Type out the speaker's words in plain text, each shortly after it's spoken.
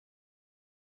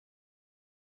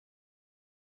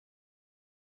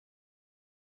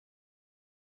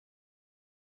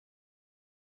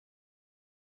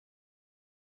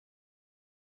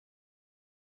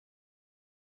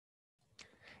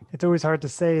It's always hard to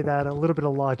say that a little bit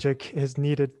of logic is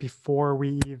needed before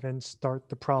we even start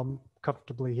the problem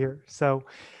comfortably here. So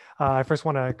I first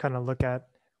want to kind of look at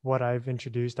what I've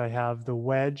introduced. I have the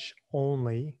wedge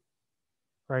only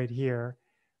right here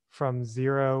from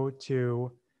 0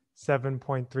 to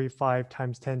 7.35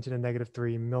 times 10 to the negative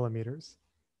 3 millimeters.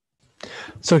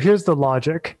 So here's the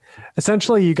logic.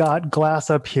 Essentially, you got glass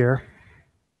up here,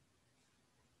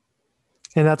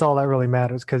 and that's all that really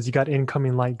matters because you got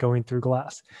incoming light going through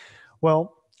glass.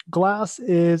 Well, glass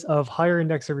is of higher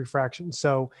index of refraction,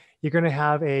 so you're going to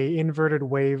have a inverted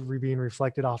wave being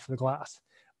reflected off of the glass.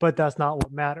 But that's not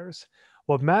what matters.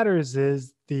 What matters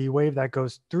is the wave that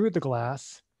goes through the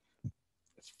glass,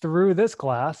 through this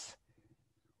glass,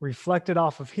 reflected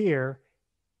off of here,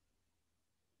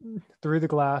 through the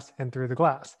glass, and through the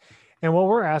glass. And what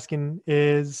we're asking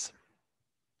is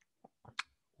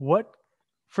what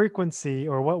frequency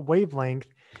or what wavelength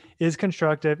is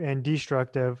constructive and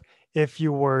destructive if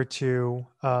you were to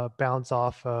bounce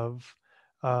off of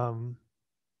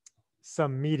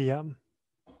some medium.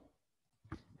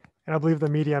 And I believe the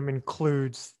medium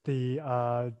includes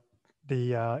the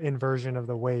inversion of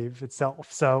the wave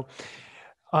itself. So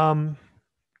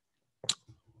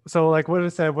like what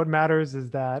it said, what matters is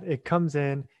that it comes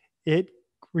in, it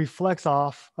reflects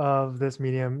off of this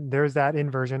medium. There's that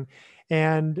inversion.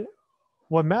 And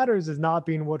what matters is not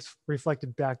being what's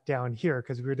reflected back down here,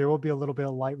 because there will be a little bit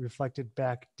of light reflected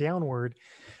back downward,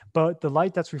 but the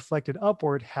light that's reflected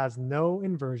upward has no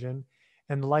inversion,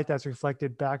 and the light that's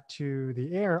reflected back to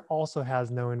the air also has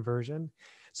no inversion.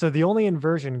 So the only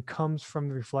inversion comes from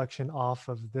the reflection off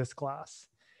of this glass.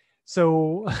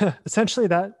 So essentially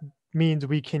that means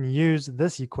we can use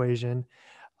this equation,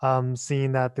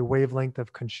 seeing that the wavelength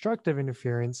of constructive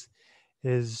interference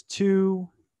is 2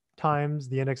 times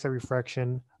the index of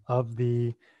refraction of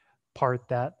the part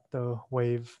that the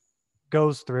wave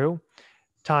goes through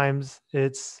times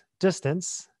its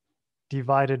distance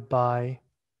divided by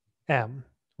m,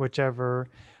 whichever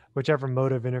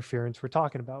mode of interference we're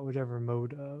talking about, whichever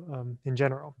mode in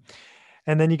general.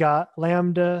 And then you got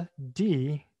lambda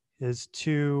d is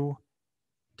 2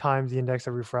 times the index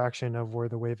of refraction of where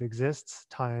the wave exists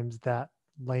times that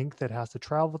length it has to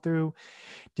travel through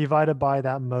divided by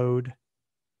that mode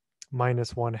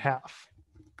minus 1/2.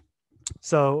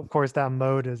 So of course that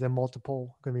mode is going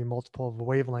to be a multiple of a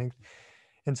wavelength.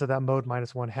 And so that mode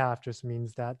minus 1/2 just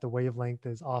means that the wavelength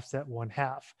is offset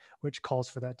 1/2, which calls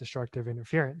for that destructive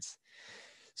interference.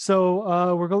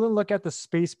 So we're going to look at the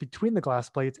space between the glass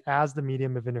plates as the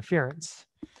medium of interference.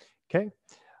 Okay.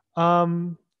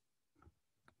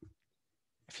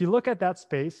 If you look at that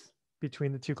space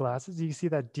between the two glasses, you see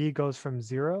that D goes from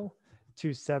 0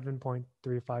 to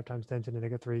 7.35 times 10 to the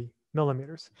negative 3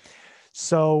 millimeters.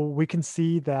 So we can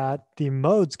see that the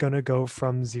mode's going to go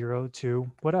from 0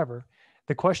 to whatever.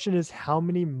 The question is, how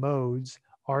many modes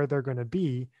are there going to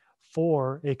be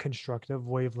for a constructive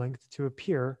wavelength to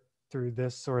appear through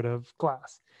this sort of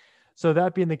glass? So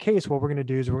that being the case, what we're going to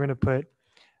do is we're going to put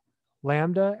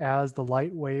lambda as the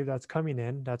light wave that's coming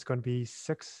in. That's going to be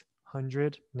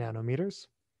 600 nanometers.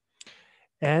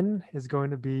 N is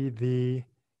going to be the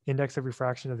index of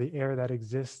refraction of the air that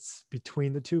exists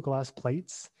between the two glass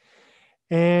plates.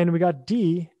 And we got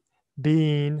D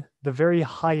being the very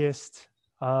highest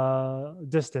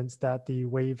distance that the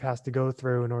wave has to go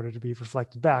through in order to be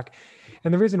reflected back.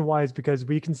 And the reason why is because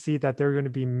we can see that there are going to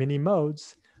be many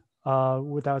modes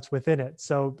that's within it.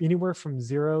 So anywhere from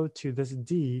 0 to this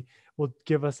D will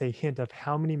give us a hint of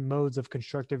how many modes of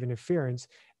constructive interference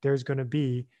there's going to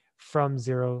be from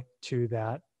 0 to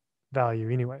that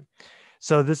value anyway.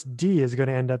 So this D is going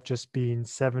to end up just being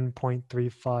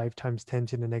 7.35 times 10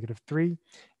 to the negative 3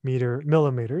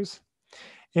 millimeters.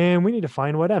 And we need to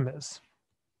find what M is.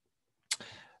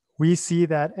 We see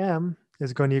that M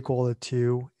is going to equal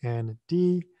to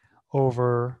 2ND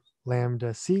over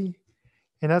lambda C.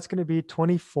 And that's going to be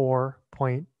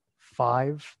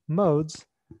 24.5 modes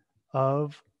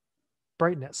of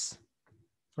brightness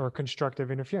or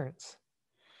constructive interference.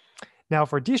 Now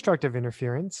for destructive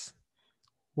interference,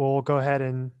 we'll go ahead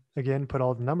and again put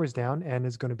all the numbers down. N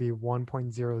is going to be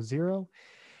 1.00.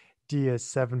 D is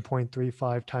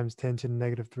 7.35 times 10 to the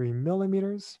negative 3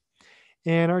 millimeters.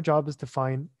 And our job is to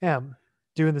find M.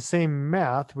 Doing the same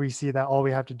math, we see that all we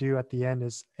have to do at the end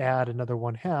is add another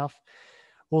 1/2.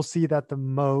 We'll see that the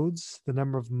modes, the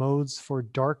number of modes for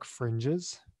dark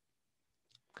fringes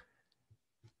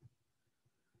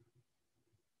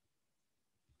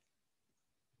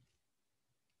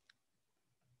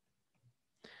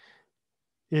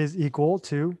is equal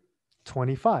to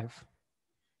 25.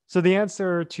 So the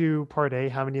answer to part A,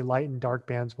 how many light and dark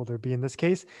bands will there be in this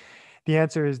case, The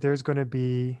answer is there's going to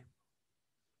be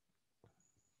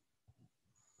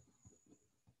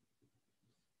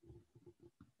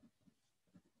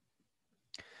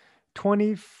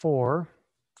 24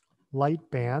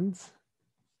 light bands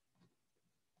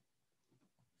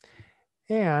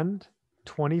and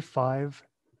 25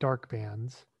 dark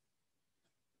bands.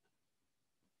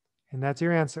 And that's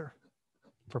your answer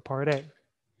for part A.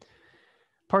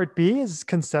 Part B is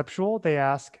conceptual. They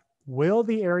ask, will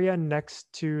the area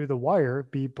next to the wire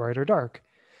be bright or dark?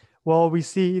 Well, we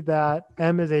see that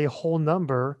M is a whole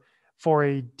number for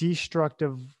a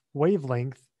destructive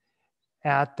wavelength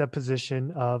at the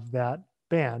position of that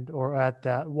band or at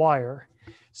that wire.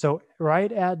 So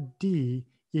right at D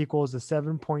equals the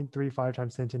 7.35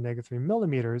 times 10 to the negative 3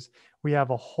 millimeters, we have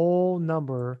a whole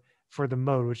number for the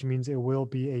mode, which means it will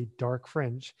be a dark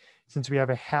fringe. Since we have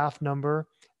a half number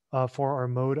for our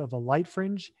mode of a light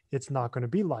fringe, it's not going to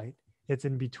be light. It's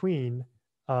in between.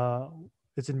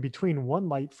 It's in between one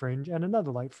light fringe and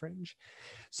another light fringe.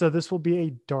 So this will be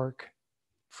a dark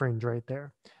fringe right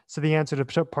there. So the answer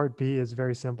to part B is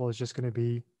very simple. It's just going to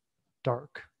be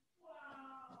dark.